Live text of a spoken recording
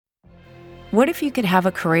What if you could have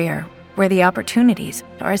a career where the opportunities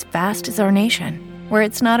are as vast as our nation, where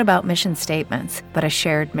it's not about mission statements, but a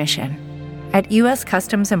shared mission? At U.S.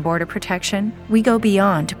 Customs and Border Protection, we go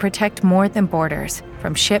beyond to protect more than borders.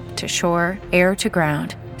 From ship to shore, air to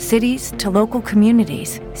ground, cities to local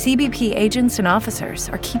communities, CBP agents and officers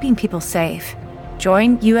are keeping people safe.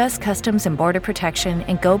 Join U.S. Customs and Border Protection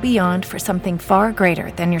and go beyond for something far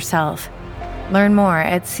greater than yourself. Learn more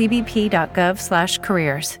at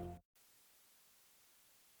cbp.gov/careers.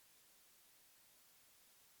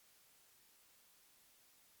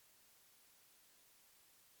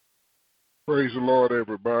 Praise the Lord,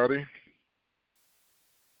 everybody.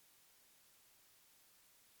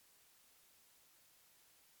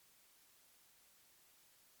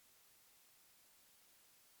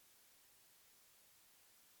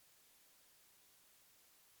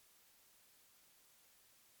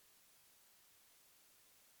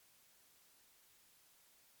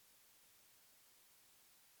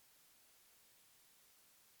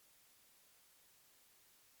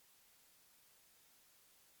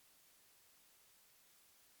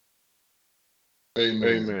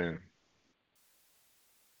 Amen.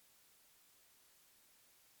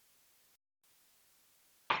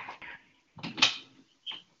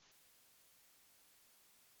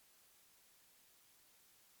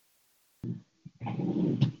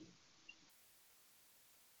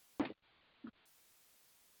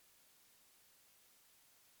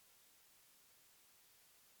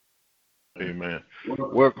 Amen.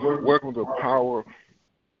 Welcome to Power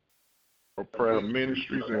of Prayer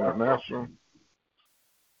Ministries International.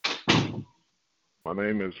 My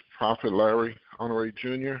name is Prophet Larry Honore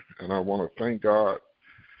Jr., and I want to thank God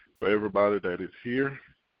for everybody that is here.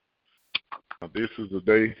 This is the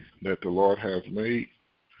day that the Lord has made.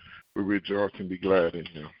 We rejoice and be glad in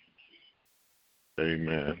Him.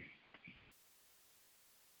 Amen.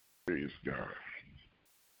 Praise God.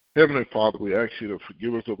 Heavenly Father, we ask you to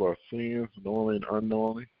forgive us of our sins, knowingly and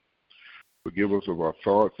unknowingly. Forgive us of our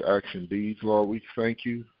thoughts, actions, deeds, Lord. We thank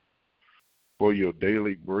you for your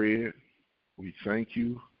daily bread. We thank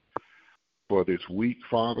you for this week,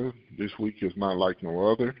 Father. This week is not like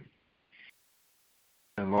no other.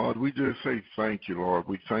 And Lord, we just say thank you, Lord.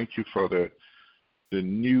 We thank you for the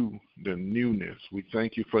newness. We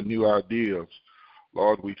thank you for new ideas.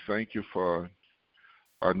 Lord, we thank you for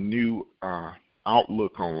a new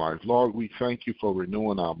outlook on life. Lord, we thank you for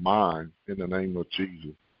renewing our minds in the name of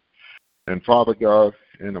Jesus. And Father God,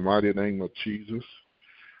 in the mighty name of Jesus,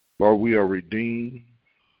 Lord, we are redeemed.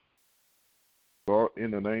 Lord, in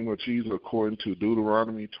the name of Jesus, according to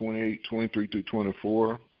Deuteronomy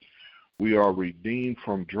 28:23-24, we are redeemed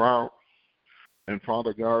from drought. And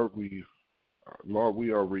Father God, Lord,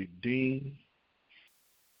 we are redeemed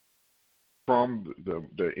from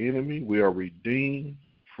the enemy. We are redeemed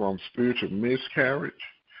from spiritual miscarriage.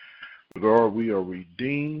 Lord, we are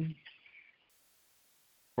redeemed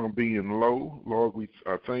from being low. Lord,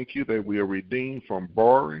 I thank you that we are redeemed from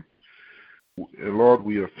borrowing. And Lord,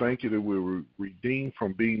 we thank you that we're redeemed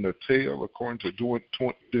from being the tail, according to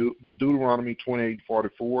Deuteronomy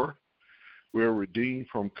 28:44. We are redeemed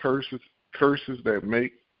from curses that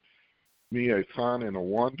make me a sign and a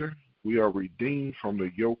wonder. We are redeemed from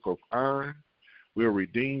the yoke of iron. We are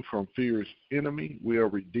redeemed from fear's enemy. We are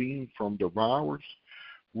redeemed from devourers.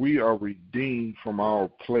 We are redeemed from all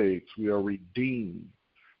plagues. We are redeemed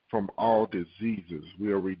from all diseases.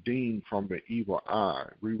 We are redeemed from the evil eye.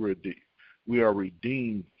 We are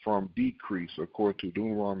redeemed from decrease, according to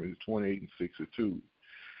Deuteronomy 28:62.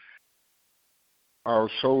 Our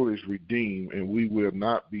soul is redeemed, and we will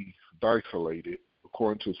not be desolated,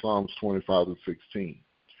 according to Psalms 25:16.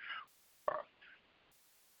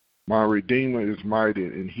 My Redeemer is mighty,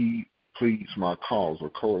 and he pleads my cause,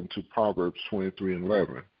 according to Proverbs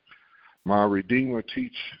 23:11. My Redeemer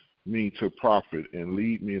teach me to profit and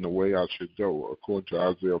lead me in the way I should go, according to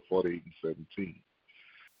Isaiah 48:17.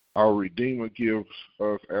 Our Redeemer gives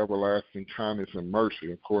us everlasting kindness and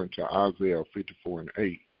mercy, according to Isaiah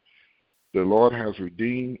 54:8. The Lord has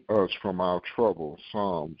redeemed us from our trouble,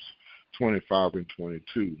 Psalms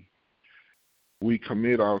 25:22. We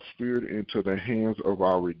commit our spirit into the hands of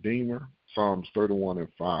our Redeemer, Psalms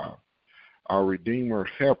 31:5. Our Redeemer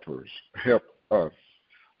help us,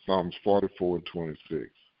 Psalms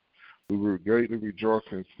 44:26. We will greatly rejoice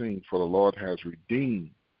and sing, for the Lord has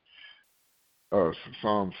redeemed us,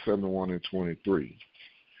 Psalms 71:23.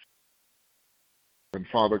 And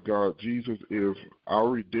Father God, Jesus is our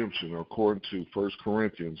redemption, according to 1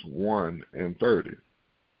 Corinthians 1:30.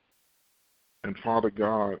 And Father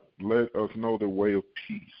God, let us know the way of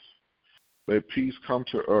peace. Let peace come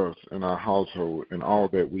to us in our household and all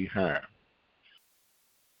that we have.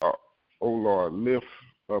 O Lord, lift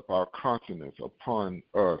up our countenance upon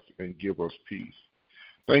us and give us peace.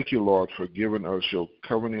 Thank you, Lord, for giving us your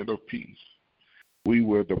covenant of peace. We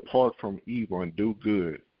will depart from evil and do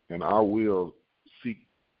good, and we will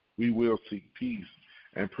seek peace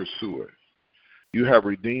and pursue it. You have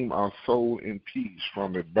redeemed our soul in peace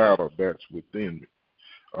from the battle that's within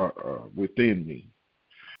me.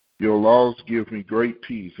 Your laws give me great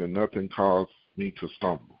peace, and nothing causes me to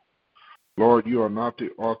stumble. Lord, you are not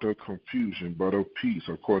the author of confusion, but of peace,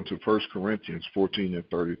 according to 1 Corinthians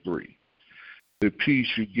 14:33. The peace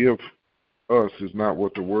you give us is not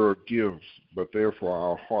what the world gives, but therefore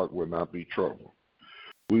our heart will not be troubled.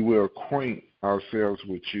 We will acquaint ourselves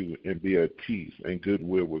with you and be at peace, and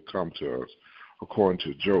goodwill will come to us, according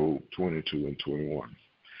to Job 22:21.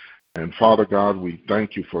 And Father God, we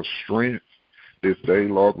thank you for strength this day.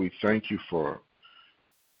 Lord, we thank you, Father.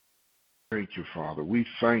 We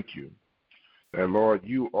thank you that, Lord,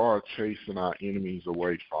 you are chasing our enemies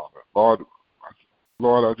away, Father.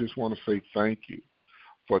 Lord, I just want to say thank you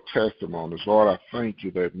for testimonies. Lord, I thank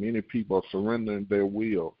you that many people are surrendering their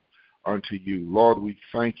will unto you. Lord, we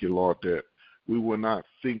thank you, Lord, that we will not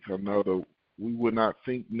think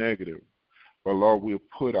negative, but Lord, we'll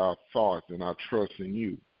put our thoughts and our trust in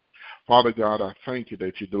you. Father God, I thank you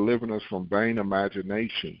that you're delivering us from vain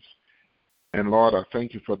imaginations. And Lord, I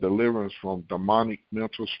thank you for deliverance from demonic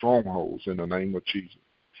mental strongholds in the name of Jesus.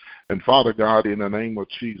 And Father God, in the name of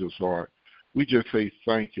Jesus, Lord, we just say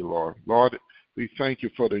thank you, Lord. Lord, we thank you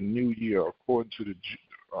for the new year according to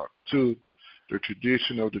the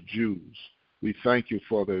tradition of the Jews. We thank you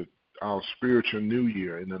for our spiritual new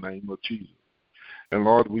year in the name of Jesus. And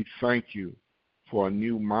Lord, we thank you for a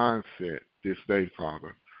new mindset this day,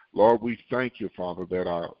 Father. Lord, we thank you, Father,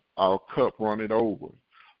 that our cup runneth over.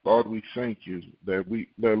 Lord, we thank you that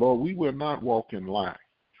Lord, we will not walk in lack.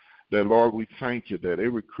 That, Lord, we thank you that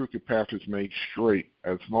every crooked path is made straight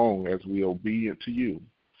as long as we are obedient to you.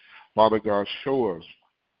 Father God, show us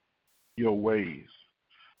your ways.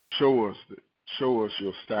 Show us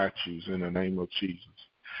your statutes in the name of Jesus.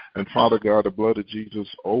 And Father God, the blood of Jesus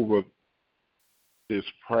over this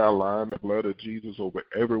prayer line, the blood of Jesus over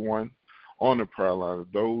everyone on the prayer line,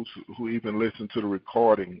 those who even listen to the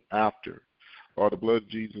recording after. Lord, the blood of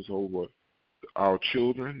Jesus over our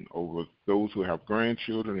children, over those who have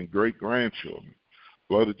grandchildren and great-grandchildren.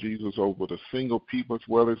 Blood of Jesus over the single people as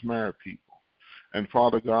well as married people. And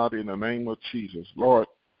Father God, in the name of Jesus, Lord,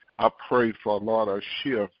 I pray for, Lord, a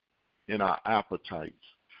shift in our appetites.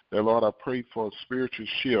 That, Lord, I pray for a spiritual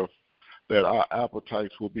shift, that our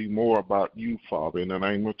appetites will be more about you, Father, in the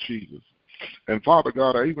name of Jesus. And Father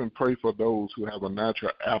God, I even pray for those who have a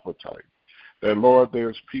natural appetite. That, Lord,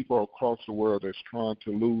 there's people across the world that's trying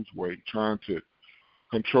to lose weight, trying to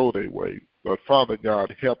control their weight. But, Father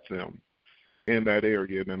God, help them in that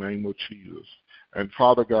area in the name of Jesus. And,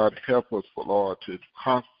 Father God, help us, Lord, to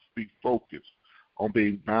constantly be focused on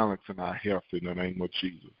being balanced in our health in the name of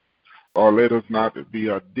Jesus. Lord, let us not be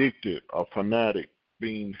addicted or fanatic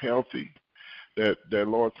being healthy. That,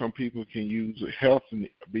 Lord, some people can use health and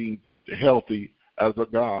being healthy as a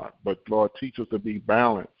God. But, Lord, teach us to be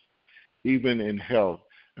balanced even in health.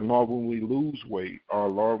 And Lord, when we lose weight, or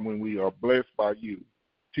Lord, when we are blessed by you,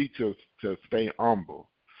 teach us to stay humble.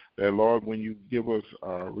 That, Lord, when you give us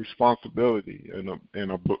responsibility and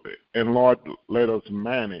Lord, let us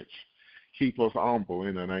manage, keep us humble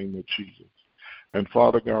in the name of Jesus. And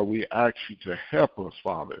Father God, we ask you to help us,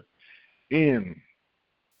 Father, in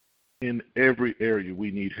every area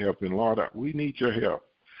we need help. And Lord, we need your help.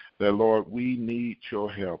 That, Lord, we need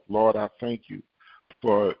your help. Lord, I thank you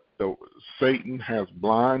for Satan has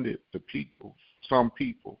blinded the people, some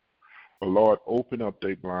people. But Lord, open up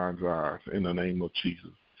their blind eyes in the name of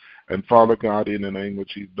Jesus. And Father God, in the name of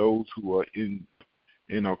Jesus, those who are in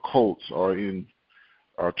occults or in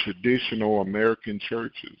traditional American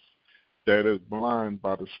churches that is blind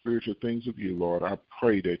by the spiritual things of you, Lord, I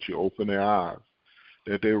pray that you open their eyes,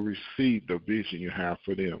 that they receive the vision you have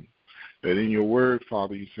for them. That in your word,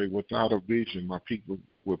 Father, you say, without a vision, my people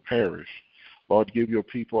will perish. Lord, give your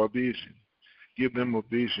people a vision. Give them a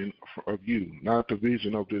vision of you, not the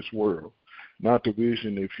vision of this world. Not the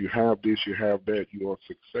vision, if you have this, you have that, you are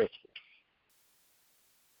successful.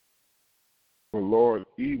 But Lord,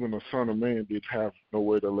 even the Son of Man did have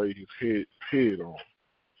nowhere to lay his head on.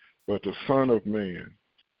 But the Son of Man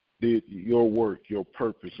did your work, your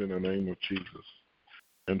purpose in the name of Jesus.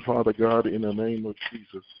 And Father God, in the name of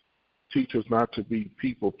Jesus, teach us not to be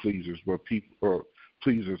people pleasers, but people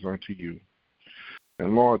pleasers unto you.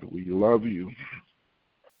 And Lord, we love you.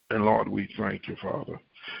 And Lord, we thank you, Father.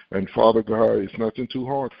 And Father God, it's nothing too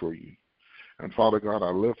hard for you. And Father God,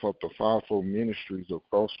 I lift up the fivefold ministries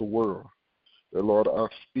across the world. That, Lord, I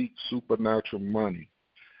speak supernatural money.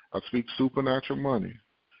 I speak supernatural money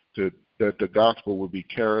that the gospel will be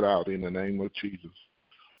carried out in the name of Jesus.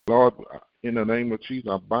 Lord, in the name of Jesus,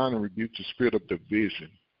 I bind and rebuke the spirit of division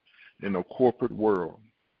in the corporate world,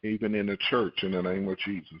 even in the church, in the name of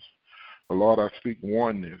Jesus. But Lord, I speak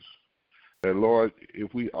oneness. That, Lord,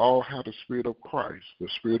 if we all have the spirit of Christ, the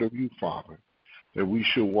spirit of you, Father, that we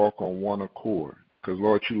should walk on one accord. Because,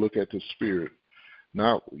 Lord, you look at the spirit.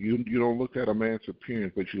 Now, you don't look at a man's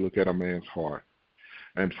appearance, but you look at a man's heart.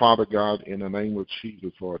 And, Father God, in the name of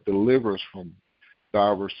Jesus, Lord, deliver us from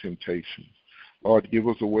diverse temptations. Lord, give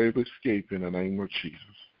us a way of escape in the name of Jesus.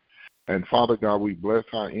 And, Father God, we bless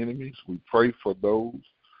our enemies. We pray for those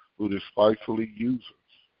who despitefully use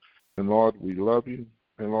us. And, Lord, we love you.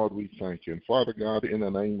 And, Lord, we thank you. And, Father God, in the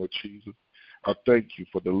name of Jesus, I thank you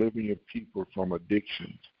for delivering your people from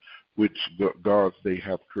addictions, which gods they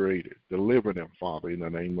have created. Deliver them, Father, in the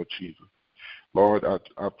name of Jesus. Lord,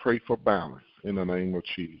 I pray for balance in the name of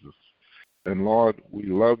Jesus. And, Lord, we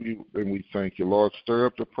love you and we thank you. Lord, stir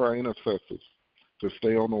up the prayer intercessors to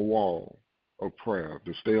stay on the wall of prayer,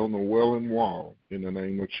 to stay on the welling wall in the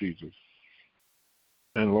name of Jesus.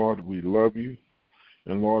 And, Lord, we love you.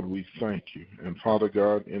 And, Lord, we thank you. And, Father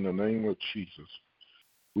God, in the name of Jesus,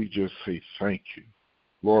 we just say thank you.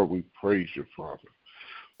 Lord, we praise you, Father.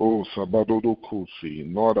 Oh, Sabadodo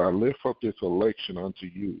Kusi. Lord, I lift up this election unto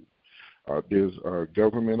you. There's a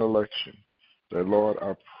government election that, Lord,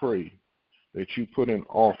 I pray that you put in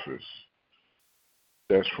office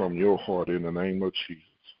that's from your heart in the name of Jesus.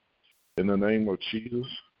 In the name of Jesus,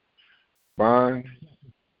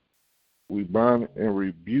 we bind and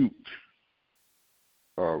rebuke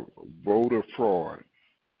voter fraud,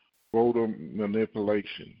 voter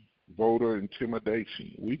manipulation, voter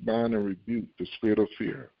intimidation. We bind and rebuke the spirit of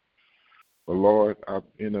fear. But, Lord,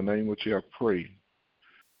 in the name of Jesus, I pray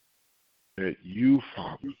that you,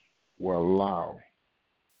 Father, will allow,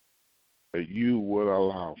 that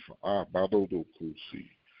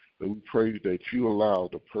we pray that you allow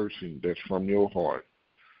the person that's from your heart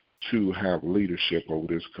to have leadership over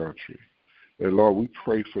this country. And, Lord, we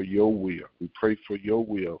pray for your will. We pray for your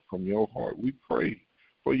will from your heart. We pray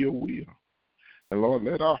for your will. And, Lord,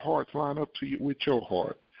 let our hearts line up to you with your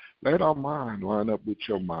heart. Let our mind line up with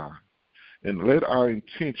your mind. And let our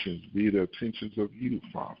intentions be the intentions of you,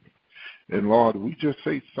 Father. And, Lord, we just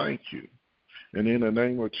say thank you. And in the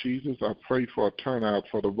name of Jesus, I pray for a turnout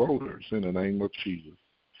for the voters in the name of Jesus.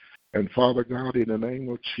 And, Father God, in the name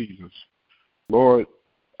of Jesus, Lord,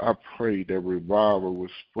 I pray that revival will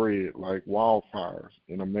spread like wildfires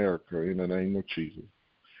in America in the name of Jesus.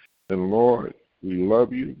 And, Lord, we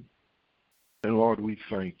love you. And, Lord, we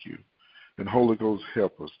thank you. And, Holy Ghost,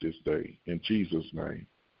 help us this day. In Jesus' name,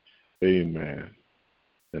 amen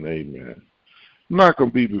and amen. I'm not going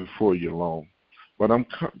to be before you long, but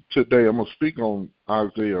today I'm going to speak on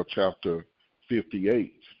Isaiah chapter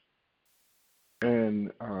 58.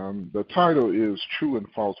 And the title is True and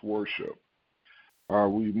False Worship.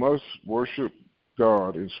 We must worship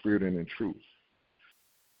God in spirit and in truth.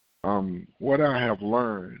 What I have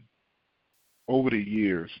learned over the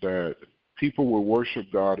years that people will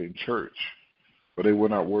worship God in church, but they will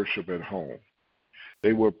not worship at home.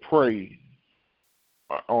 They will pray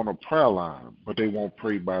on a prayer line, but they won't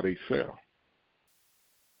pray by themselves.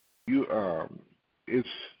 It's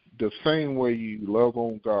the same way you love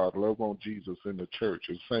on God, love on Jesus in the church.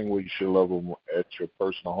 It's the same way you should love Him at your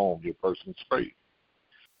personal home, your personal space.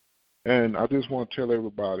 And I just want to tell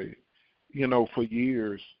everybody, for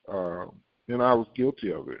years, and I was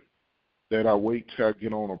guilty of it, that I wait till I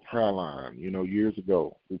get on a prayer line, years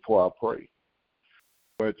ago before I pray.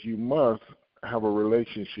 But you must have a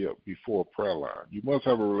relationship before a prayer line. You must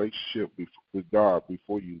have a relationship with God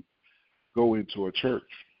before you go into a church.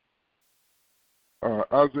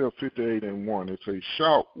 Isaiah 58:1, it says,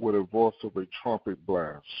 shout with a voice of a trumpet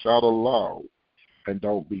blast. Shout aloud and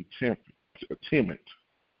don't be timid.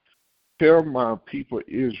 Tell my people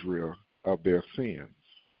Israel of their sins.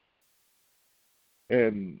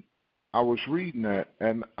 And I was reading that,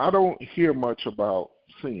 and I don't hear much about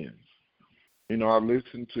sins. I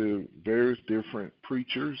listen to various different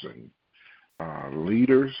preachers and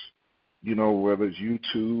leaders, whether it's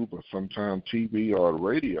YouTube or sometimes TV or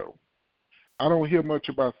radio. I don't hear much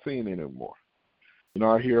about sin anymore.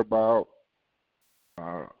 I hear about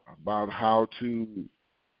how to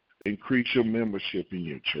increase your membership in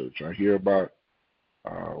your church. I hear about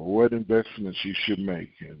what investments you should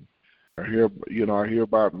make, and I hear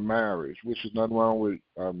about marriage, which is nothing wrong with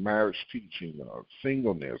marriage teaching,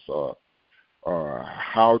 singleness, or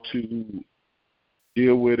how to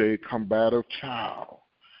deal with a combative child,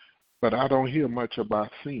 but I don't hear much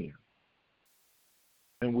about sin.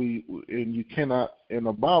 And you cannot. And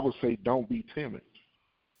the Bible say, don't be timid.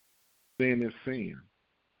 Sin is sin.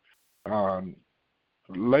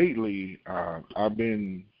 Lately, I've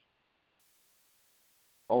been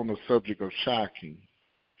on the subject of shocking,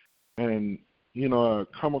 and I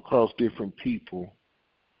come across different people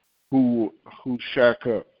who shack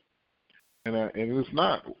up, and it's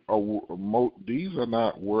not these are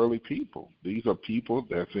not worldly people. These are people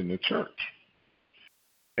that's in the church,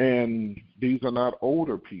 and these are not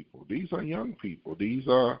older people. These are young people. These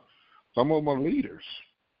are some of them are leaders,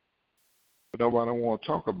 but nobody want to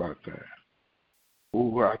talk about that.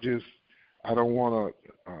 Ooh, I don't want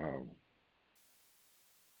to,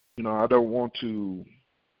 I don't want to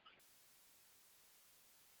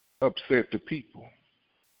upset the people.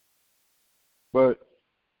 But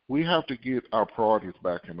we have to get our priorities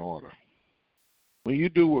back in order. When you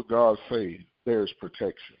do what God says, there's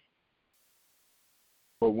protection.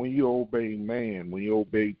 But when you obey man, when you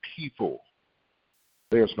obey people,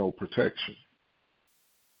 there's no protection.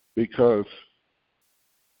 Because,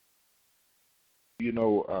 it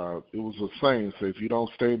was a saying, say, if you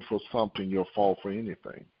don't stand for something, you'll fall for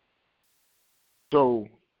anything. So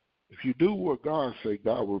if you do what God says,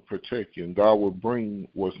 God will protect you, and God will bring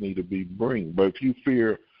what's needed to be bring. But if you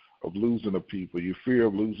fear of losing the people, you fear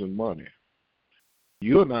of losing money,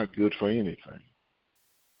 you're not good for anything.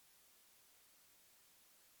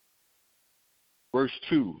 Verse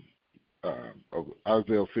 2 of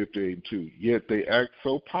Isaiah 58:2, yet they act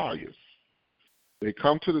so pious. They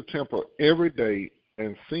come to the temple every day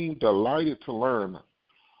and seem delighted to learn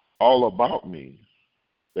all about me.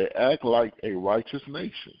 They act like a righteous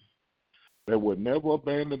nation that would never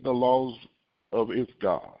abandon the laws of its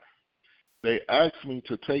God. They ask me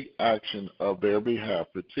to take action of their behalf,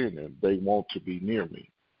 pretending they want to be near me.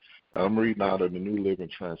 I'm reading out of the New Living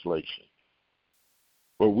Translation.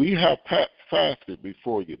 But we have fasted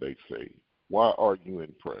before you, they say. Why are you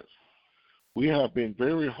impressed? We have been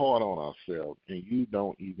very hard on ourselves, and you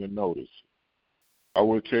don't even notice it. I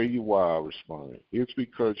will tell you why, I responded. It's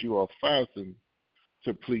because you are fasting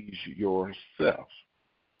to please yourself.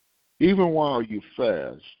 Even while you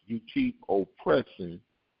fast, you keep oppressing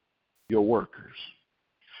your workers.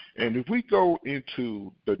 And if we go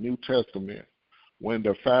into the New Testament, when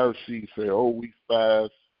the Pharisees say, oh, we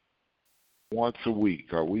fast once a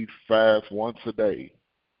week, or we fast once a day,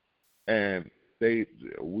 and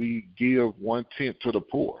we give 1/10 to the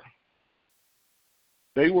poor,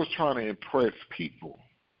 they were trying to impress people.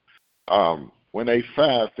 When they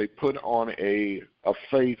fast, they put on a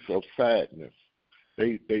face of sadness.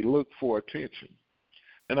 They look for attention.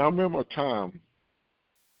 And I remember a time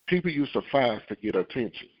people used to fast to get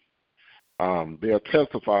attention. They'll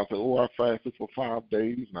testify, say, oh, I fasted for 5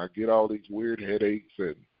 days, and I get all these weird headaches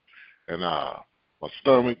and my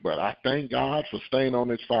stomach, but I thank God for staying on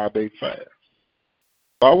this 5-day fast.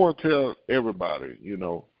 So I want to tell everybody,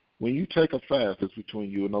 when you take a fast, it's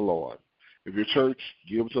between you and the Lord. If your church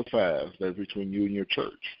gives a fast, that's between you and your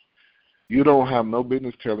church. You don't have no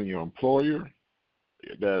business telling your employer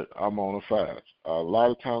that I'm on a fast. A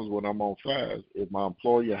lot of times when I'm on fast, if my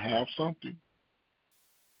employer has something,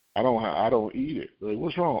 I don't eat it. Like,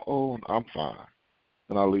 what's wrong? Oh, I'm fine,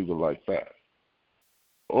 and I leave it like that.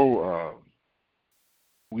 Oh,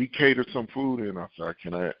 we catered some food in. I said,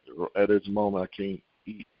 at this moment, I can't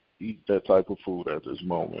eat that type of food at this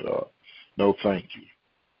moment. No, thank you.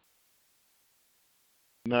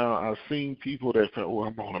 Now, I've seen people that say, oh,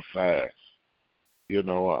 I'm on a fast,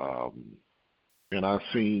 and I've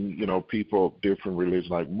seen, people of different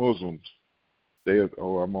religions, like Muslims,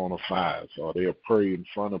 I'm on a fast, or they'll pray in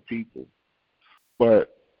front of people.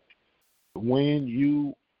 But when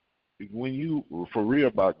you for real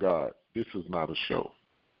about God, this is not a show.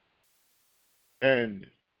 And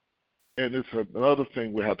it's another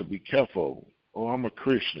thing we have to be careful. Oh, I'm a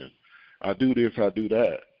Christian. I do this, I do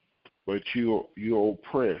that. But you're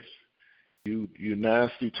oppressed. You're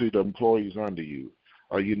nasty to the employees under you.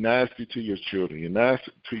 Or you're nasty to your children. You're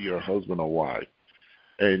nasty to your husband or wife.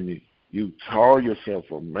 And you call yourself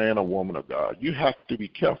a man or woman of God. You have to be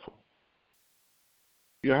careful.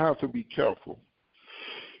 You have to be careful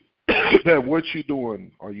that what you're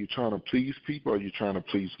doing, are you trying to please people or are you trying to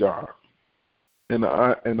please God? And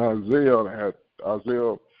Isaiah,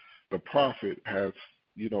 the prophet, has,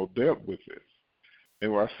 dealt with this.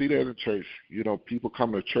 And when I see that in church, people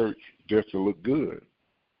come to church just to look good.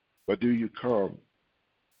 But do you come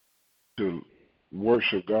to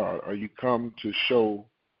worship God? Or you come to show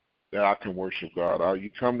that I can worship God? Or you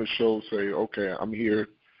come to say, okay, I'm here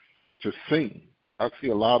to sing. I see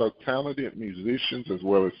a lot of talented musicians as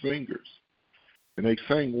well as singers, and they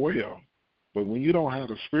sing well. But when you don't have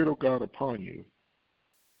the Spirit of God upon you,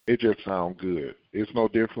 it just sounds good. It's no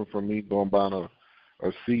different from me going buying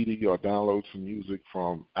a CD or download some music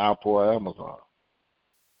from Apple or Amazon.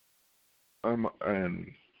 And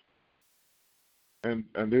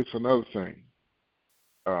there's another thing.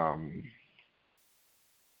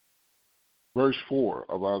 Verse 4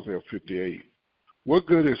 of Isaiah 58. What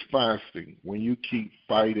good is fasting when you keep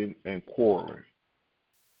fighting and quarreling?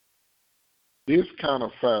 This kind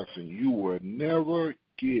of fasting, you will never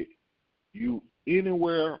get you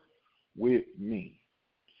anywhere with me.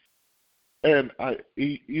 And I'm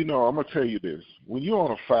gonna tell you this: when you're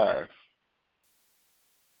on a fast,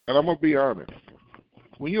 and I'm gonna be honest,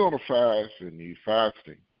 when you're on a fast and you're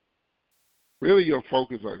fasting, really your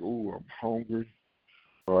focus is like, "Ooh, I'm hungry,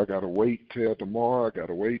 or I gotta wait till tomorrow. I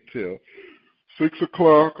gotta wait till 6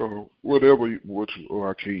 o'clock or whatever, or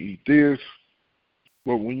I can't eat this."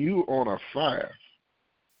 But when you on a fast,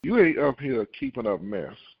 you ain't up here keeping up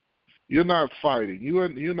mess. You're not fighting.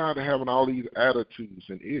 You're not having all these attitudes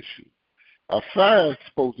and issues. A fast is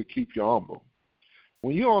supposed to keep you humble.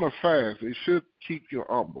 When you're on a fast, it should keep you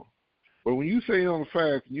humble. But when you say you're on a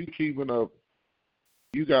fast and you keeping up,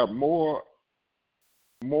 you got more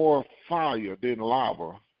fire than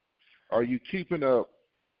lava. Are you keeping up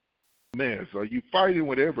mess? Are you fighting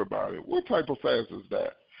with everybody? What type of fast is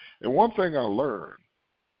that? And one thing I learned,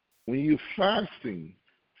 when you're fasting,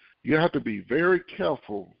 you have to be very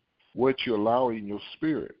careful what you allow in your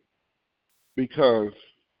spirit, because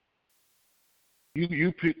when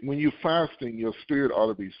you're fasting, your spirit ought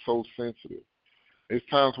to be so sensitive. It's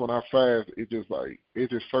times when I fast, it's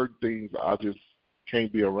just certain things I just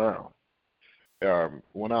can't be around.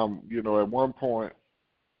 When I'm, at one point,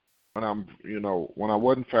 when I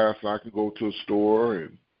wasn't fasting, I could go to a store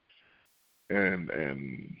and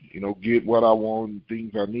get what I want,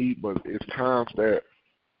 things I need. But it's times that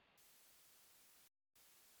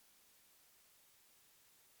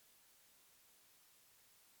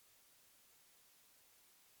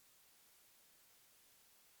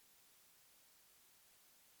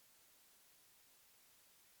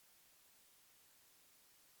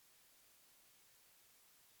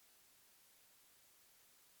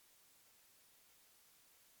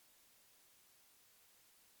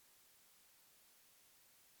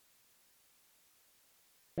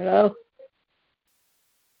Hello?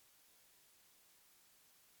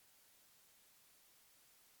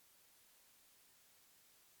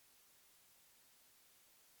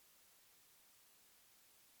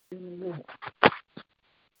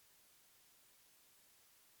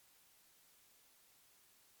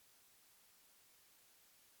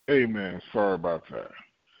 amen. Sorry about that.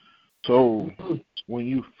 So when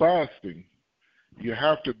you're fasting, you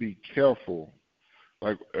have to be careful.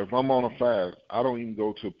 Like if I'm on a fast, I don't even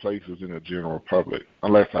go to places in the general public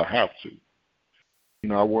unless I have to.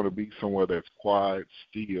 I want to be somewhere that's quiet,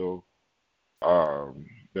 still,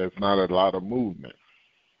 there's not a lot of movement.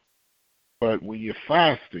 But when you're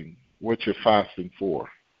fasting, what you're fasting for?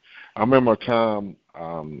 I remember a time,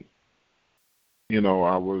 I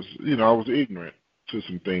was ignorant to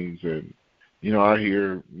some things, and I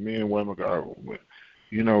hear men and women go,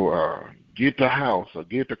 get the house or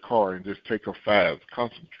get the car and just take a fast,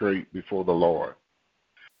 concentrate before the Lord.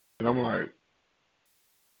 And I'm like,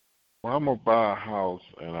 well, I'm gonna buy a house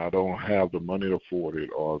and I don't have the money to afford it,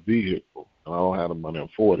 or a vehicle and I don't have the money to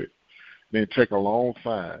afford it. Then take a long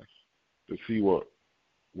fast to see what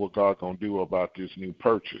God gonna do about this new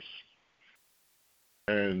purchase.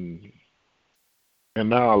 And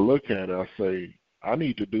now I look at it, I say, I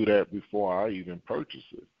need to do that before I even purchase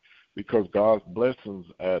it, because God's blessings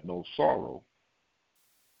add no sorrow.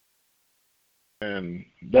 And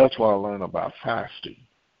that's why I learned about fasting.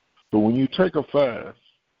 But when you take a fast,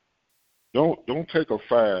 don't take a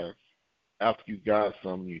fast after you got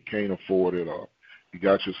something, you can't afford it, or you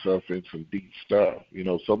got yourself in some deep stuff.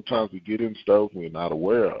 Sometimes we get in stuff we're not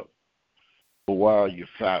aware of. But while you're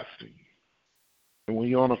fasting, and when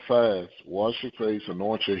you're on a fast, wash your face,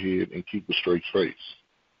 anoint your head, and keep a straight face.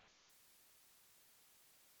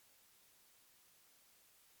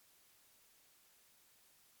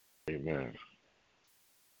 Amen.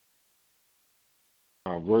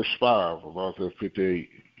 Verse 5 of Isaiah 58,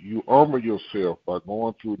 you armor yourself by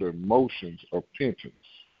going through the motions of penance.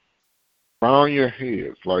 Crown your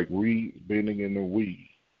heads like reeds bending in the wind.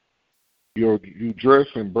 You dress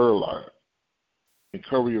in burlap and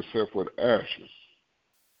cover yourself with ashes.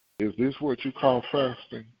 Is this what you call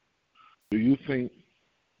fasting? Do you think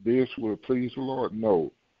this will please the Lord?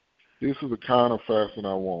 No. This is the kind of fasting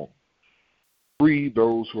I want. Free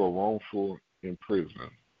those who are wrongful in prison.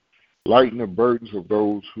 Lighten the burdens of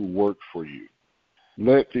those who work for you.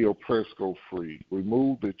 Let the oppressed go free.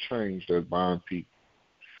 Remove the chains that bind people.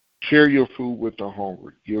 Share your food with the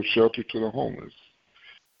hungry. Give shelter to the homeless.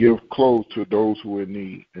 Give clothes to those who are in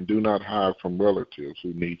need, and do not hide from relatives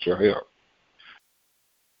who need your help.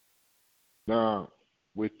 Now,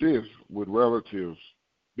 with relatives,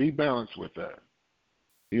 be balanced with that.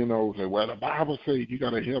 You know, say, well, the Bible says you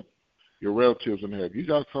got to help your relatives in help. You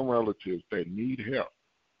got some relatives that need help,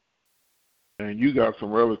 and you got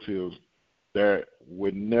some relatives that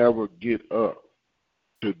would never get up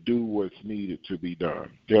to do what's needed to be done.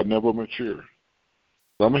 They'll never mature.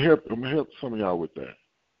 So I'm gonna help some of y'all with that.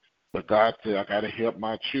 But God said, I got to help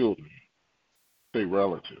my children, say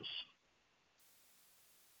relatives.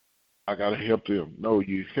 I got to help them. No,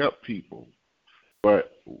 you help people,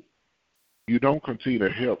 but you don't continue to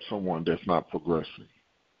help someone that's not progressing.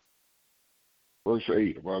 Verse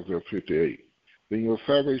 8 of Isaiah 58. Then your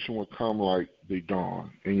salvation will come like the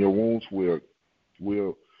dawn, and your wounds will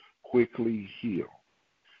quickly heal.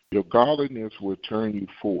 Your godliness will turn you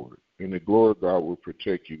forward, and the glory of God will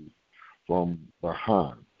protect you from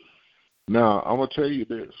behind. Now, I'm going to tell you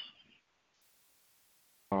this.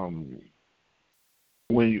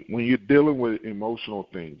 When you're dealing with emotional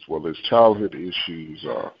things, whether it's childhood issues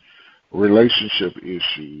or relationship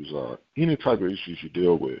issues or any type of issues you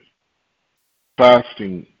deal with,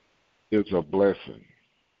 fasting is a blessing.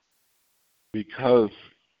 Because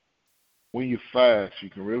when you fast, you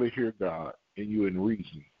can really hear God and you're in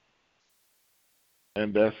reason.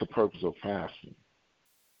 And that's the purpose of fasting.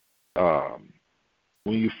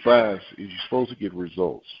 When you fast, you're supposed to get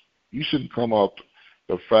results. You shouldn't come out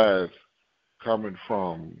the fast coming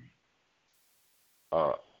from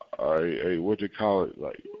what they call it,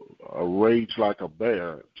 like a rage like a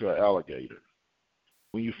bear to an alligator.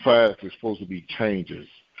 When you fast, there's supposed to be changes,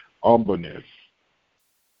 humbleness,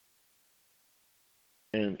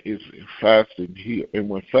 and it's fasting heal. And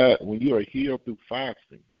when you are healed through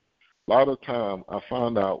fasting, a lot of time I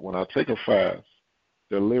find out when I take a fast,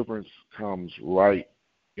 deliverance comes right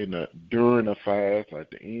during the fast, at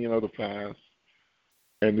the end of the fast,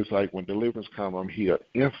 and it's like when deliverance comes, I'm healed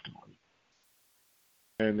instantly.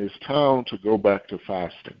 And it's time to go back to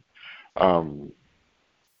fasting. I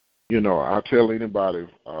tell anybody,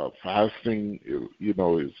 fasting,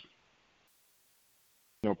 is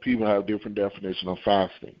people have different definition of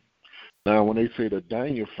fasting. Now, when they say the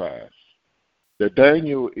Daniel fast, the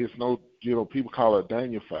Daniel is people call it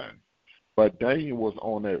Daniel fast, but Daniel was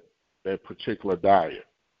on that particular diet.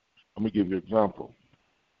 Let me give you an example.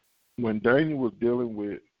 When Daniel was dealing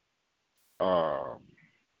with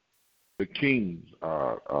the kings,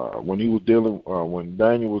 when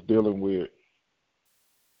Daniel was dealing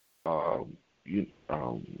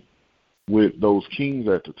with those kings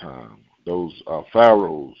at the time, those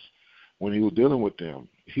pharaohs, when he was dealing with them,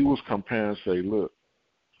 he was comparing, say, look,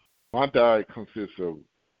 my diet consists of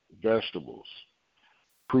vegetables,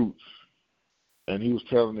 fruits, and he was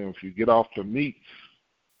telling them if you get off the meats,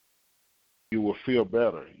 you will feel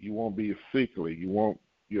better. You won't be as sickly.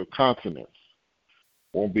 Your continence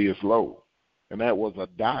won't be as low. And that was a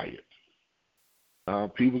diet.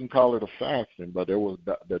 People can call it a fasting, but it was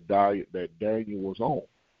the diet that Daniel was on.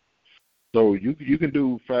 So you can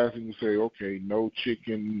do fasting and say, okay, no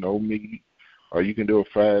chicken, no meat, or you can do a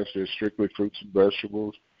fast that's strictly fruits and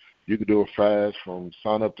vegetables. You can do a fast from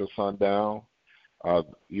sun up to sundown. When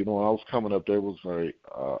I was coming up, there was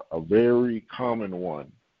a very common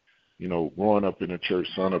one. Growing up in the church,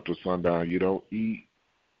 sun up to sundown, you don't eat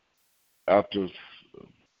after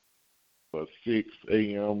 6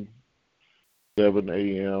 a.m., 7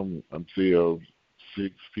 a.m. until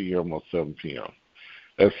 6 p.m. or 7 p.m.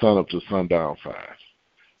 That's sun up to sundown fast.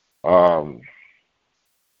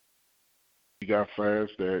 You got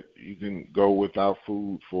fasts that you can go without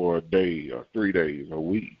food for a day or 3 days, a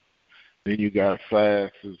week. Then you got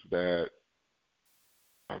fasts that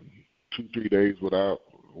 2-3 days without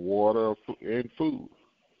water and food.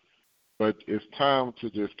 But it's time to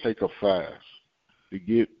just take a fast to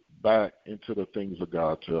get back into the things of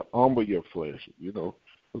God, to humble your flesh. A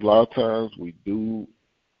lot of times we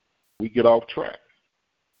get off track.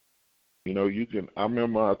 I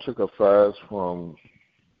remember I took a fast from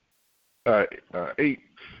ate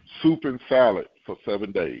soup and salad for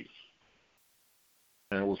 7 days.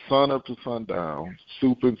 And it was sun up to sundown,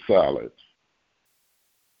 soup and salad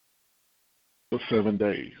for 7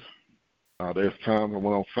 days. There's times I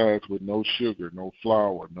went on fast with no sugar, no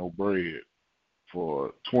flour, no bread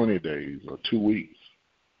for 20 days or 2 weeks.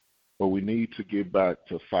 But we need to get back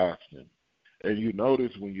to fasting. And you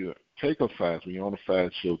notice when you take a fast, when you're on a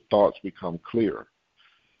fast, your thoughts become clear.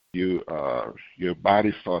 your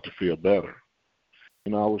body start to feel better. I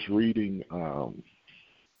was reading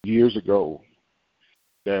years ago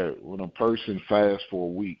that when a person fasts for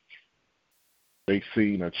a week, they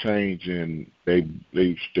seen a change in they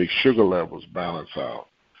sugar levels balance out,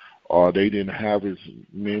 or they didn't have as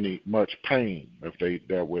much pain if they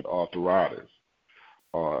dealt with arthritis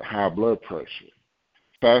or high blood pressure.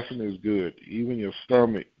 Fasting is good. Even your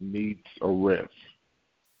stomach needs a rest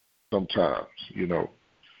sometimes,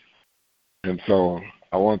 And so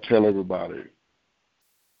I want to tell everybody,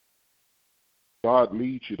 God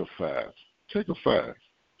leads you to fast. Take a fast.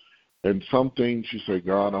 And some things you say,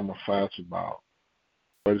 God, I'm going to fast about.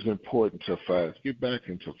 But it's important to fast. Get back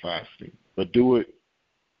into fasting. But do it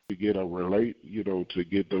to get to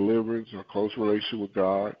get deliverance, a close relationship with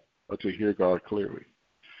God, or to hear God clearly.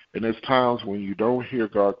 And there's times when you don't hear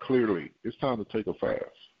God clearly, it's time to take a fast.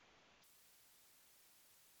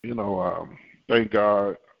 Thank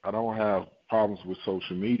God I don't have problems with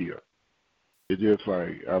social media. It's just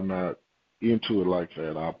like I'm not into it like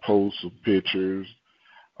that. I post some pictures,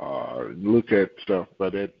 look at stuff,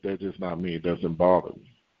 but that's just not me. It doesn't bother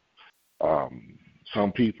me.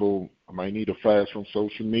 Some people might need a fast from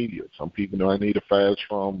social media. Some people might need a fast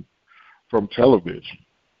from television.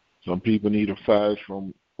 Some people need a fast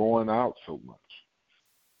from going out so much.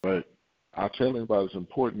 But I tell everybody it's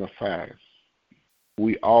important to fast.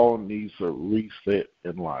 We all need a reset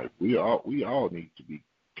in life. We all need to be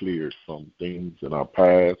cleared from things in our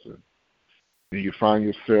past, and you find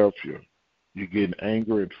yourself you're getting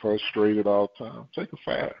angry and frustrated all the time. Take a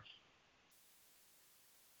fast,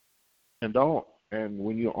 and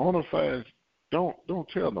when you're on a fast, don't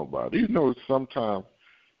tell nobody. Sometimes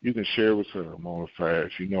you can share with them, I'm on a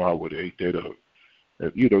fast. I would ate that up.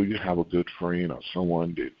 You have a good friend or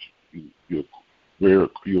someone that you're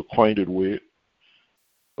acquainted with.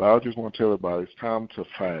 But I just want to tell everybody it's time to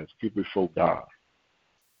fast. Get before God.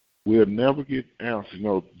 We'll never get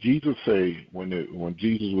answers. Jesus said when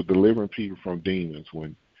Jesus was delivering people from demons,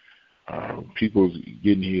 when people was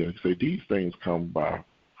getting healed, he said these things come by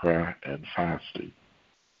prayer and fasting.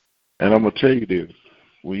 And I'm gonna tell you this: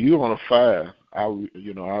 when you're on a fast,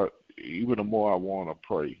 even the more I want to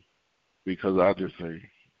pray, because I just say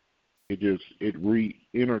it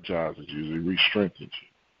re-energizes you, it re-strengthens you.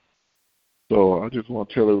 So I just want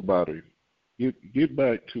to tell everybody, get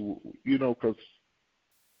back to, because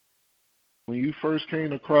when you first came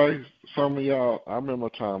to Christ, some of y'all, I remember a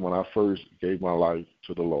time when I first gave my life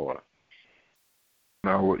to the Lord.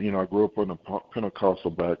 Now, I grew up in a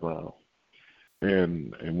Pentecostal background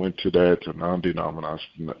and went to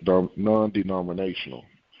non-denominational.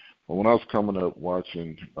 But when I was coming up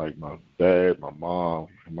watching, like, my dad, my mom,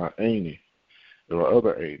 and my auntie, there were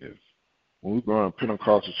other aunties. When we were in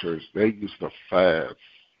Pentecostal church, they used to fast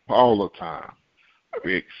all the time, a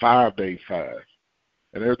big 5-day fast.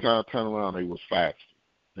 And every time I turned around, they was fasting.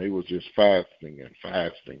 They was just fasting and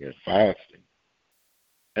fasting and fasting.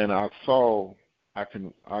 And I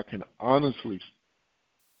can honestly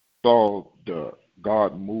saw the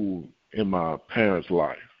God move in my parents'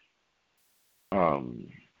 life.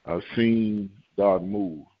 I've seen God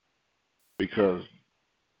move because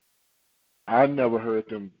I never heard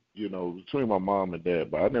them, between my mom and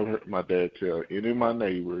dad, but I never heard my dad tell any of my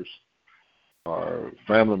neighbors or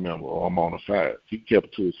family member, I'm on a fast. He kept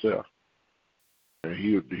it to himself. And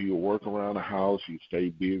he would work around the house, he'd stay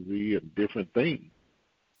busy and different things.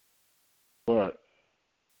 But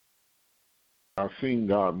I've seen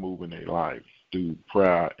God move in their lives through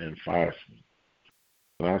prayer and fasting.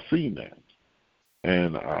 And I've seen that.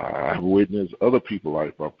 And I've witnessed other people's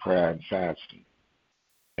life by prayer and fasting.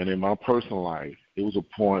 And in my personal life, it was a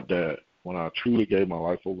point that when I truly gave my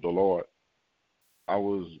life over to the Lord, I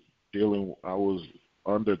was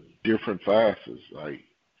under different fasts. Like,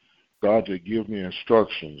 God would give me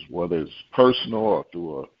instructions, whether it's personal or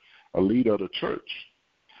through a leader of the church.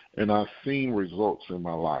 And I've seen results in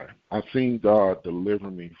my life. I've seen God deliver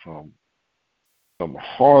me from some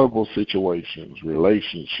horrible situations,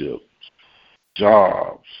 relationships,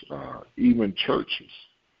 jobs, even churches.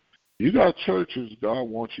 You got churches God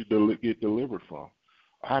wants you to get delivered from.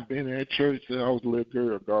 I've been at church since I was a little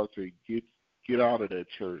girl. God said, get out of that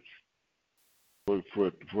church.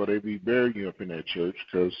 For they be burying you up in that church,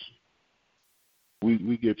 because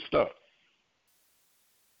we get stuck.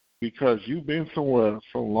 Because you've been somewhere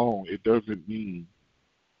so long, it doesn't mean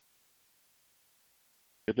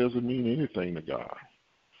anything to God.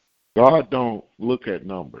 God don't look at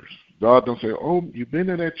numbers. God don't say, oh, you've been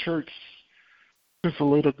in that church since a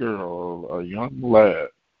little girl or a young lad.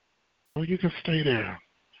 Oh, you can stay there.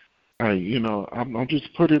 I'm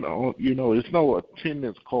just putting on, it's no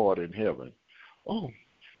attendance card in heaven. Oh,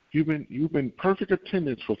 You've been perfect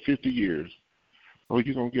attendance for 50 years. Or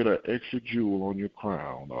you're going to get an extra jewel on your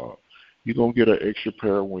crown. Or you're going to get an extra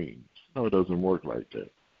pair of wings. No, it doesn't work like that.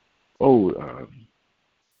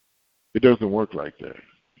 It doesn't work like that.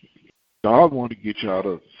 God wanted to get you out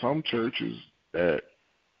of some churches that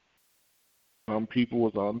some people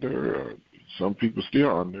was under, or some people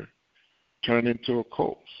still under, turn into a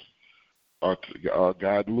cult. Or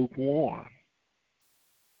God lukewarm.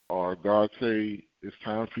 Or God say it's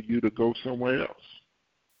time for you to go somewhere else.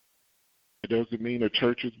 It doesn't mean the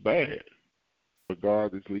church is bad, but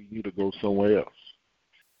God is leading you to go somewhere else.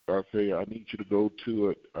 God say, I need you to go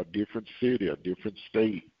to a different city, a different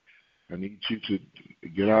state. I need you to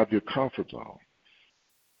get out of your comfort zone.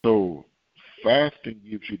 So fasting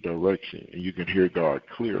gives you direction, and you can hear God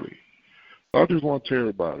clearly. So I just want to tell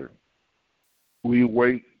everybody, we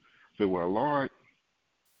wait, say, well, Lord,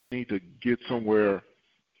 I need to get somewhere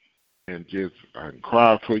and just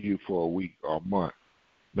cry for you for a week or a month.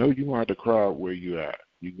 No, you might have to cry where you're at.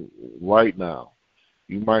 Right now.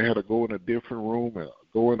 You might have to go in a different room and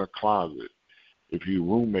go in a closet if you're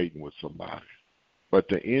roommating with somebody. But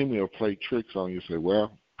the enemy will play tricks on you and say,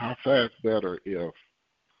 well, how fast better if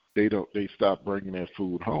they stop bringing that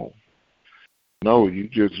food home? No, you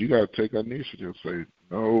got to take initiative. Say,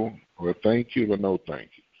 no, well, thank you, but no thank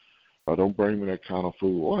you. Or don't bring me that kind of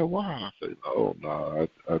food. Well, why? I say, no,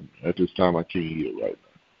 at this time I can't eat it right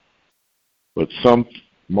now. But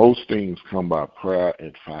most things come by prayer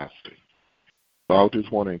and fasting. So I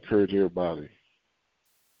just want to encourage everybody,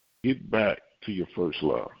 get back to your first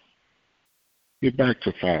love. Get back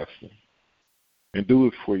to fasting. And do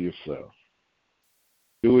it for yourself.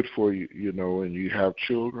 Do it for you, and you have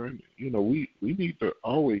children. We need to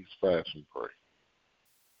always fast and pray.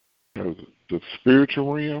 Because the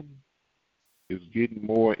spiritual realm is getting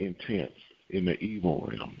more intense in the evil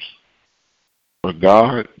realms. But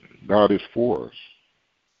God is for us.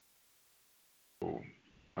 So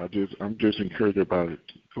I'm just encouraged about it.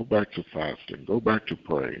 Go back to fasting. Go back to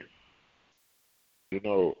praying.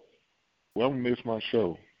 Well, I'm going to miss my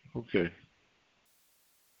show. Okay.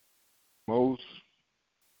 Most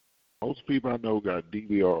people I know got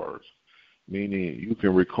DVRs, meaning you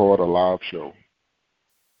can record a live show.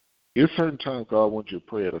 There's certain times God wants you to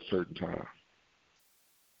pray at a certain time.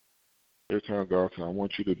 There's times God says, I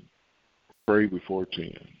want you to pray before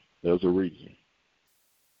 10. There's a reason.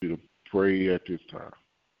 You to pray at this time.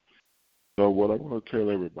 So what I want to tell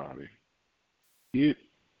everybody, get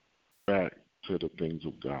back to the things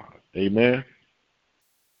of God. Amen?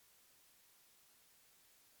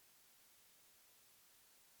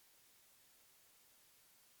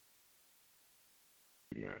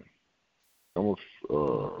 Amen. I'm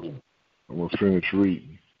gonna finish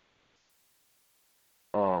reading.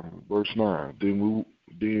 Verse 9.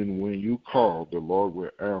 Then when you call, the Lord will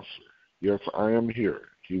answer. Yes, I am here.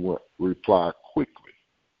 He will reply quickly.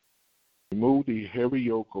 Remove the heavy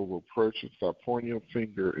yoke of oppression. Stop pointing your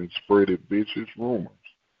finger and spreading vicious rumors.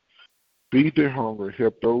 Feed the hungry,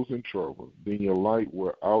 help those in trouble. Then your light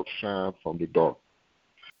will outshine from the dark.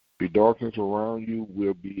 The darkness around you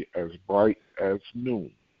will be as bright as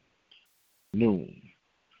noon.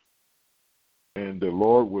 And the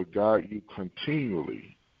Lord will guide you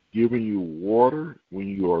continually, giving you water when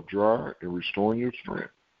you are dry and restoring your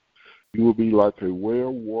strength. You will be like a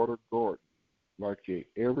well-watered garden, like a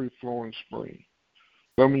ever-flowing spring.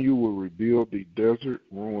 Some of you will rebuild the desert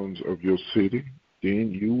ruins of your city.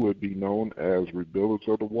 Then you will be known as rebuilders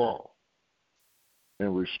of the wall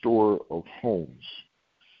and restorer of homes.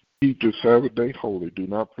 Keep the Sabbath day holy. Do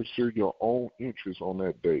not pursue your own interests on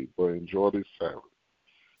that day, but enjoy this Sabbath.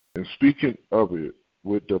 And speaking of it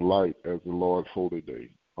with delight as the Lord's holy day.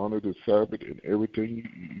 Honor the Sabbath in everything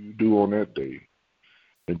you do on that day.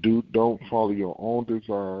 And don't follow your own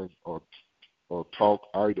desires or talk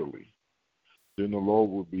idly. Then the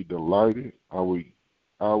Lord will be delighted. I will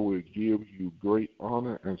give you great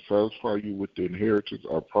honor and satisfy you with the inheritance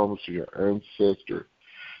I promised your ancestor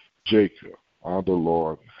Jacob. I, the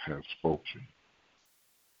Lord, have spoken.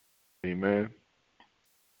 Amen.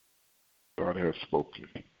 God has spoken.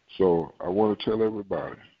 So I want to tell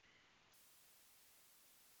everybody,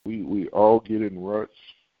 we all get in ruts.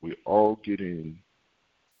 We all get in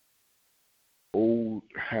old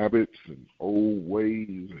habits and old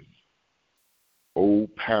ways and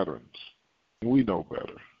old patterns. And we know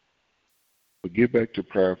better. But get back to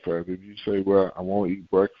prayer fast. If you say, well, I won't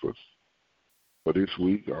eat breakfast for this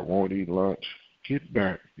week, I won't eat lunch, get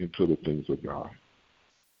back into the things of God.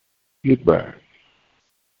 Get back.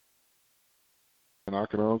 And I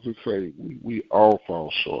can honestly say we all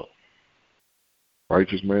fall short.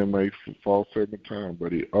 Righteous man may fall 7 times,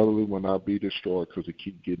 but he utterly will not be destroyed because he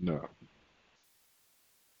keep getting up.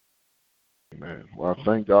 Amen. Well, I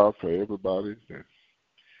thank God for everybody that's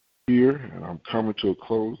here, and I'm coming to a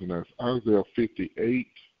close, and that's Isaiah 58,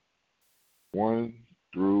 1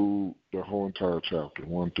 through the whole entire chapter,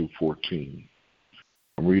 1 through 14.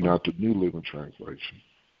 I'm reading out the New Living Translation.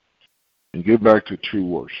 And get back to true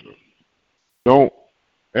worship.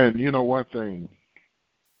 And you know one thing,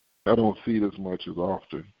 I don't see it as much as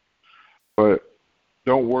often, but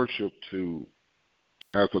don't worship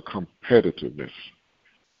as a competitiveness.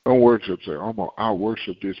 Don't worship, say, I'll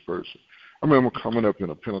worship this person. I remember coming up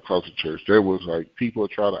in a Pentecostal church, there was like people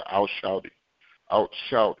try to outshout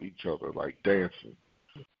each other, like dancing.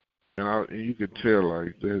 And you could tell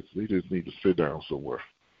like they just need to sit down somewhere.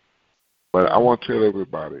 But I want to tell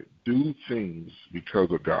everybody, do things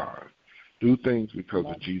because of God. Do things because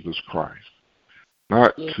of Jesus Christ.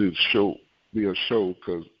 Not to be a show,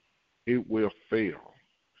 because it will fail.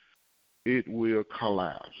 It will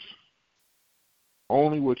collapse.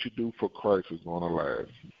 Only what you do for Christ is going to last.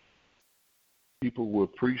 People will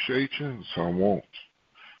appreciate you and some won't.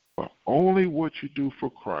 But only what you do for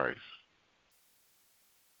Christ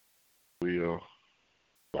will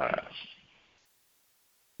last.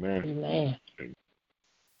 Amen.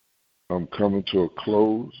 I'm coming to a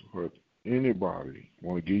close, but anybody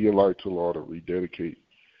want to give your life to the Lord or rededicate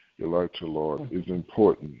your life to the Lord, it's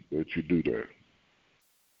important that you do that.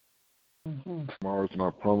 Tomorrow's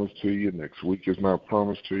not promised to you. Next week is not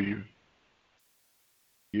promised to you.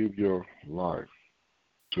 Give your life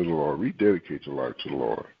to the Lord. Rededicate your life to the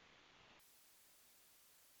Lord.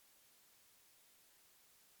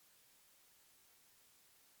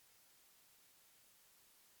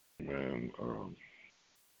 Man,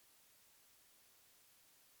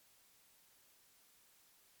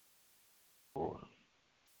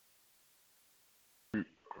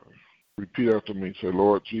 repeat after me. Say,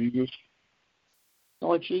 Lord Jesus.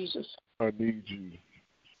 Lord Jesus. I need you.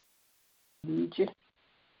 Need you.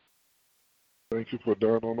 Thank you for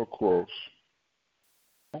dying on the cross.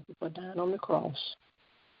 Thank you for dying on the cross.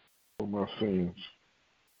 For my sins.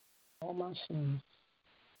 All my sins.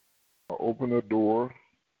 I open the door.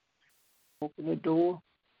 Open the door.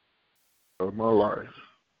 Of my life.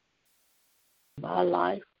 My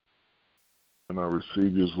life. And I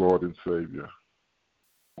receive you as Lord and Savior.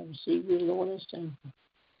 I receive you as Lord and Savior.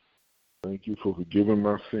 Thank you for forgiving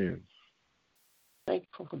my sins. Thank you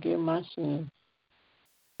for forgiving my sins.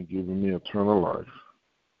 And giving me eternal life.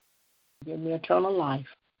 Give me eternal life.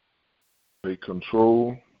 Take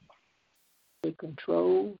control. Take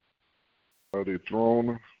control. Of the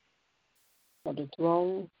throne. Of the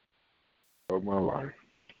throne. Of my life.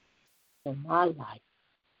 Of my life.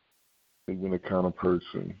 Make me the kind of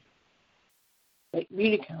person. Make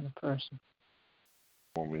me the kind of person.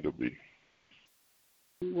 You want me to be.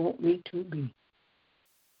 You want me to be.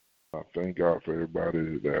 I thank God for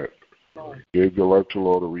everybody that gave their life to the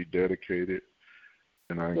Lord or rededicated.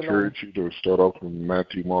 And I encourage you to start off from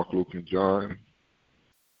Matthew, Mark, Luke, and John.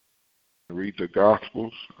 Read the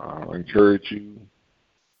Gospels. I encourage you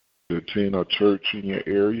to attend a church in your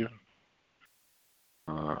area.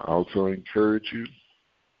 I also encourage you to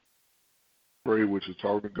pray with your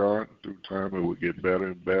talk to God. Through time, it will get better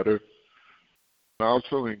and better. I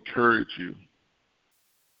also encourage you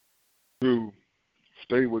to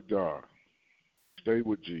stay with God. Stay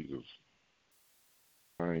with Jesus.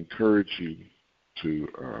 I encourage you to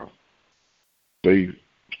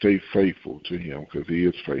stay faithful to Him because He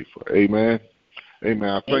is faithful. Amen. Amen.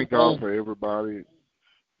 I thank God for everybody.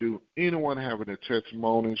 Do anyone have any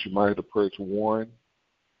testimonies? You might have to press 1.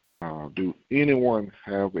 Do anyone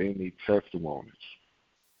have any testimonies?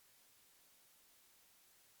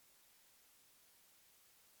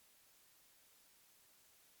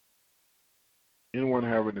 Anyone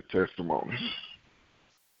have any testimonies?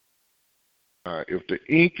 If the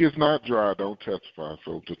ink is not dry, don't testify.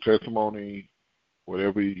 So the testimony,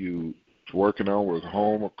 whatever you working on, whether it's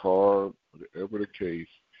home or car, whatever the case,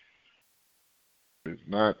 if it's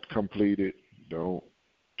not completed, don't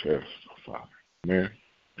testify. Amen?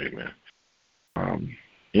 Amen.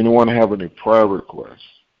 Anyone have any prayer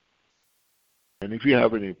requests? And if you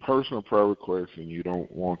have any personal prayer requests and you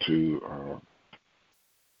don't want to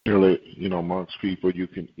share it, amongst people, you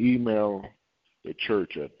can email the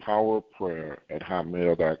church at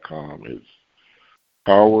powerprayer@hotmail.com. It's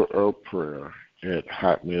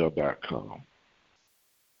powerofprayer@hotmail.com.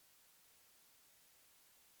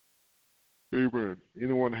 Amen.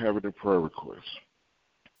 Anyone have any prayer requests?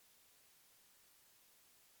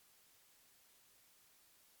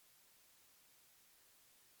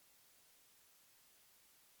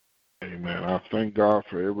 Amen. I thank God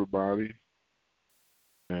for everybody,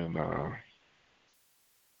 and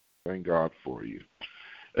thank God for you.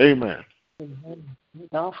 Amen. Amen.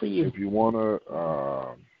 Thank God for you. If you want to,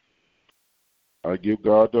 I give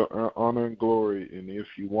God the honor and glory, and if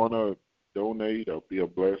you want to donate or be a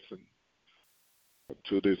blessing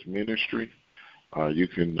to this ministry, you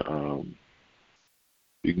can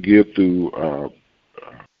give through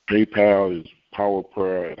PayPal is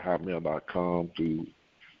powerprayer@hotmail.com through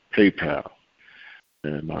PayPal.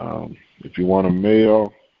 And if you want to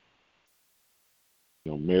mail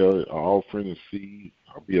an offering, a seed,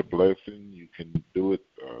 or be a blessing, you can do it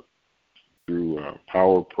through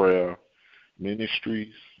Power Prayer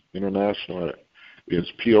Ministries International.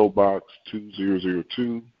 It's P.O. Box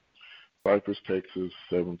 2002, Cypress, Texas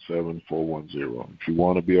 77410. If you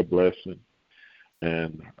want to be a blessing,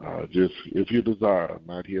 and just if you desire, I'm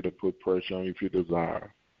not here to put pressure on you if you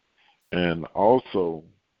desire. And also,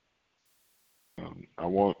 I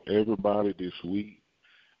want everybody this week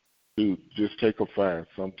to just take a fast,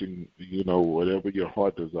 something, whatever your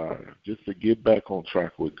heart desires, just to get back on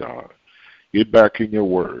track with God. Get back in your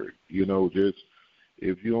word. Just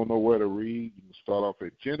if you don't know where to read, you can start off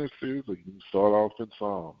at Genesis or you can start off in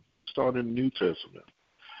Psalms. Start in the New Testament.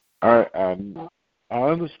 I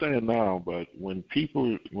understand now, but when I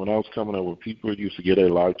was coming up, when people used to get their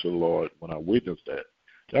life to the Lord, when I witnessed that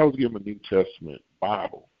was given a New Testament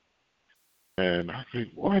Bible. And I think,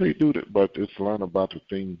 why they do that? But it's learn about the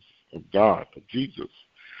things of God, of Jesus.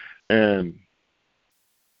 And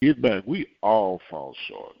get back. We all fall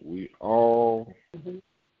short. We all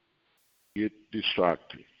get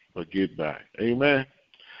distracted, but get back. Amen.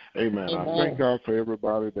 Amen. Amen. I thank God for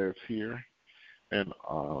everybody that's here. And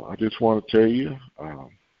I just want to tell you,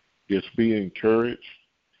 just be encouraged.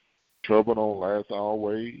 Trouble don't last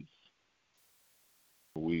always.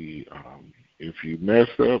 If you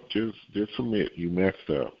messed up, just admit you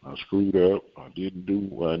messed up. I screwed up. I didn't do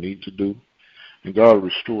what I need to do. And God will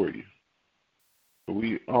restore you. But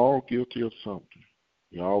we all guilty of something.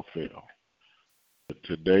 We all fail. But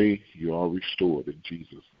today, you are restored in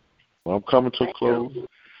Jesus. Well, I'm coming to a close.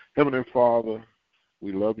 Heavenly Father,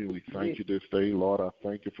 we love you. We thank you this day. Lord, I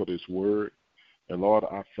thank you for this word. And, Lord,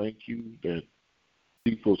 I thank you that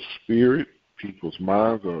people's spirit, people's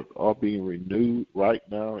minds are being renewed right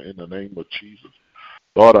now in the name of Jesus.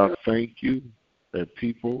 Lord, I thank you that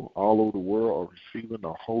people all over the world are receiving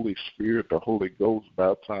the Holy Spirit, the Holy Ghost,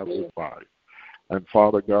 baptized with fire. And,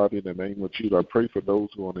 Father God, in the name of Jesus, I pray for those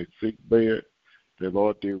who are on a sick bed, that,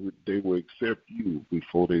 Lord, they will accept you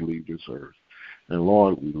before they leave this earth. And,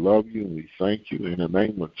 Lord, we love you and we thank you. In the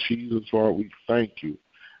name of Jesus, Lord, we thank you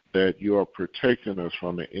that you are protecting us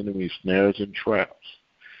from the enemy's snares and traps.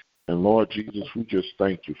 And, Lord Jesus, we just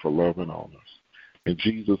thank you for loving on us. In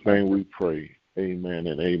Jesus' name we pray. Amen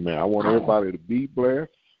and amen. I want everybody to be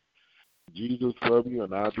blessed. Jesus love you,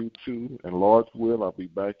 and I do too. And Lord's will, I'll be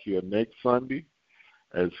back here next Sunday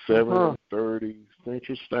at 7:30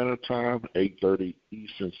 Central Standard Time, 8:30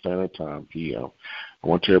 Eastern Standard Time, p.m. I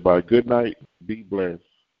want to tell everybody good night, be blessed,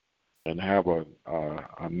 and have a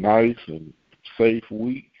nice and safe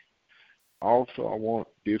week. Also, I want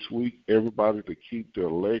this week everybody to keep the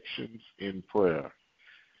elections in prayer.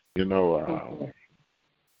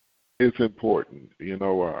 It's important. If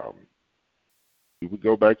we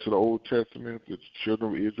go back to the Old Testament, the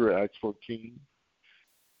children of Israel asked for a king.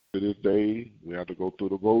 To this day, we have to go through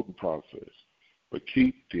the voting process. But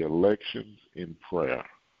keep the elections in prayer.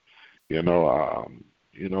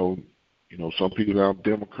 Some people are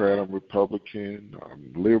Democrat, I'm Republican,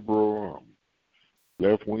 I'm liberal, I'm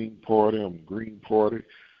left-wing party, I'm Green Party.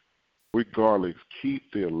 Regardless,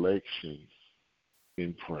 keep the elections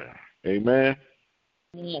in prayer. Amen?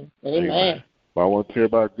 Amen. Amen. But I want to tell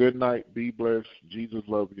everybody good night, be blessed, Jesus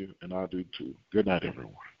love you, and I do too. Good night,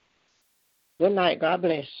 everyone. Good night. God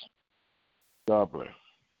bless. God bless.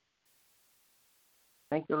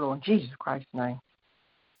 Thank you, Lord. In Jesus Christ's name.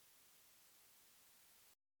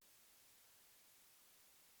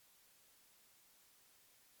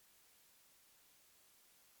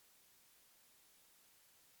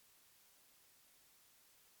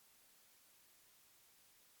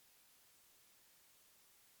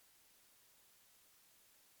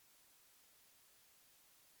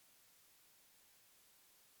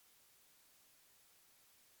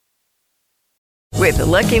 With the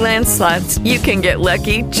Lucky Land Slots, you can get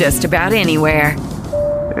lucky just about anywhere.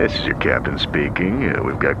 This is your captain speaking.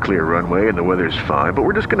 We've got clear runway and the weather's fine, but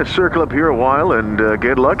we're just going to circle up here a while and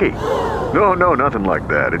get lucky. No, nothing like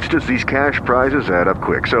that. It's just these cash prizes add up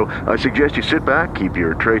quick. So I suggest you sit back, keep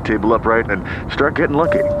your tray table upright, and start getting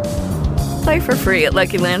lucky. Play for free at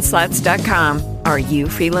LuckyLandSlots.com. Are you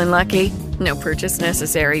feeling lucky? No purchase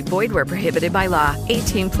necessary. Void where prohibited by law.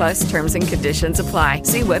 18+ terms and conditions apply.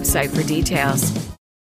 See website for details.